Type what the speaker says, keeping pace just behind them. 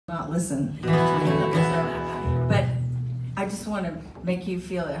Not listen. But I just want to make you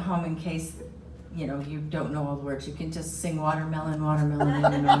feel at home in case, you know, you don't know all the words. You can just sing watermelon, watermelon,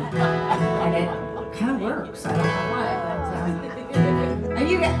 watermelon. And it kind of works. I don't know why.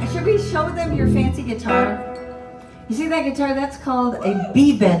 But, should we show them your fancy guitar? You see that guitar? That's called a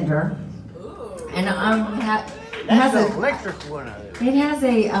B-bender. And it has an electric one of it. It has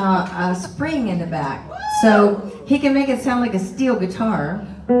a spring in the back, so he can make it sound like a steel guitar.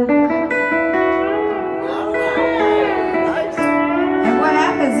 And what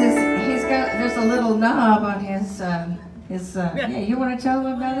happens is there's a little knob on his yeah, you want to tell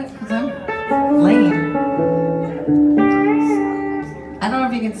him about it? Because I'm lame. I don't know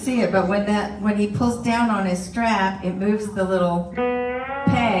if you can see it, but when he pulls down on his strap, it moves the little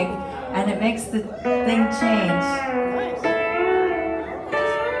peg, and it makes the thing change.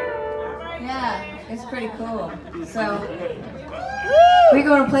 Yeah, it's pretty cool. So, we're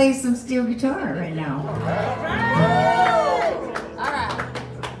going to play some steel guitar right now. All right.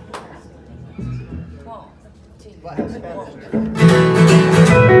 1, 2, 3.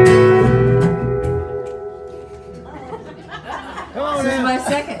 This is my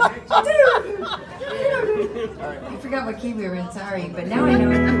second. I forgot what key we were in, sorry, but now I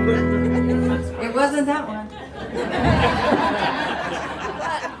know. It wasn't that one.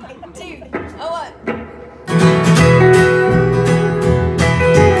 1, 2, 1.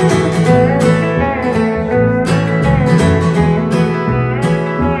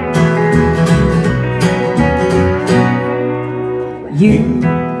 You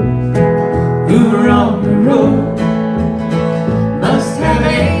who are on the road must have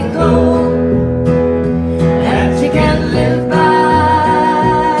a code that you can live by,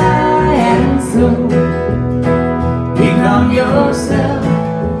 and so become yourself,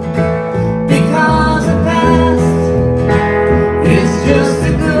 because the past is just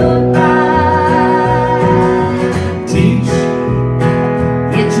a goodbye. Teach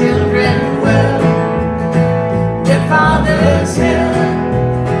your children well, their father's heaven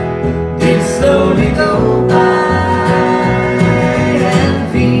did slowly go by.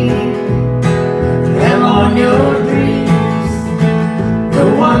 Your dreams, the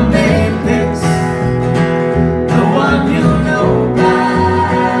one they fix, the one you know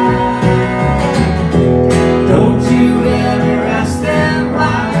by. Don't you ever ask them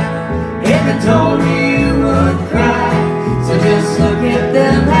why, if it told